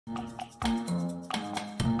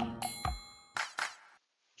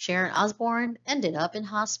Sharon Osbourne ended up in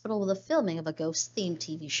hospital with a filming of a ghost-themed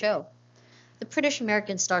TV show. The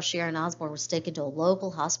British-American star Sharon Osbourne was taken to a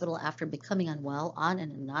local hospital after becoming unwell on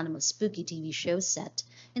an anonymous spooky TV show set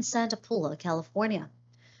in Santa Pula, California.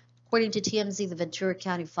 According to TMZ, the Ventura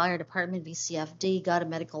County Fire Department (VCFD) got a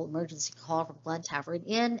medical emergency call from Glen Tavern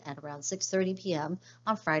Inn at around 6:30 p.m.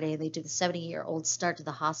 on Friday, and they took the 70-year-old star to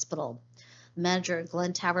the hospital. The manager at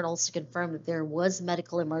Glen Tavern also confirmed that there was a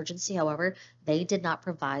medical emergency. However, they did not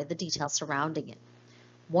provide the details surrounding it.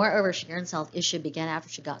 Moreover, Sharon's health issue began after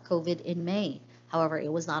she got COVID in May. However,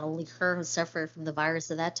 it was not only her who suffered from the virus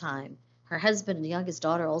at that time. Her husband and youngest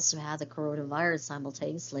daughter also had the coronavirus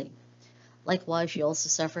simultaneously. Likewise, she also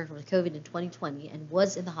suffered from COVID in 2020 and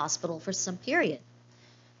was in the hospital for some period.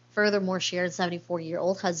 Furthermore, Sharon's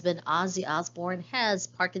 74-year-old husband, Ozzy Osbourne, has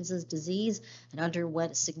Parkinson's disease and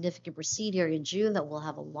underwent a significant procedure in June that will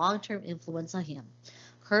have a long-term influence on him.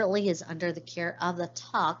 Currently, he is under the care of the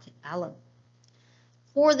Talk Alum.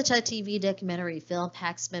 For the TV documentary film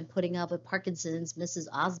Paxman Putting Up with Parkinson's, Mrs.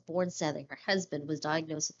 Osbourne said that her husband was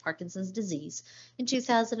diagnosed with Parkinson's disease in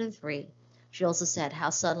 2003. She also said how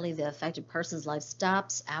suddenly the affected person's life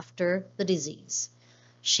stops after the disease.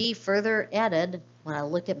 She further added, "When I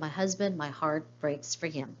look at my husband, my heart breaks for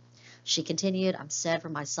him." She continued, "I'm sad for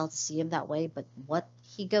myself to see him that way, but what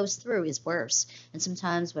he goes through is worse. And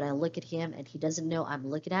sometimes when I look at him and he doesn't know I'm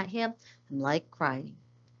looking at him, I'm like crying."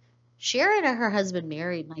 Sharon and her husband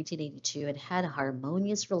married in 1982 and had a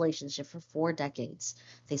harmonious relationship for 4 decades.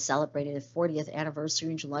 They celebrated their 40th anniversary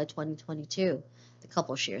in July 2022. The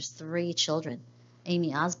couple shares 3 children.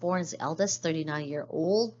 Amy Osbourne is the eldest,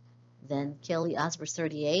 39-year-old, then Kelly Osbourne,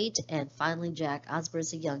 38, and finally Jack Osbourne is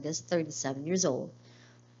the youngest, 37 years old.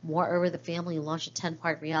 Moreover, the family launched a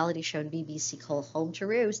 10-part reality show on BBC called Home to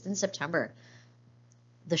Roost in September.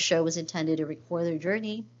 The show was intended to record their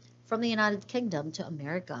journey from the United Kingdom to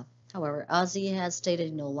America. However, Ozzy has stated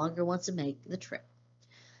he no longer wants to make the trip.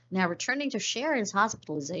 Now, returning to Sharon's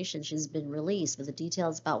hospitalization, she's been released, but the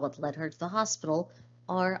details about what led her to the hospital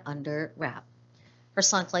are under wrap. Her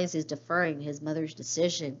son claims he's deferring his mother's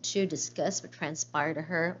decision to discuss what transpired to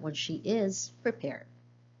her when she is prepared.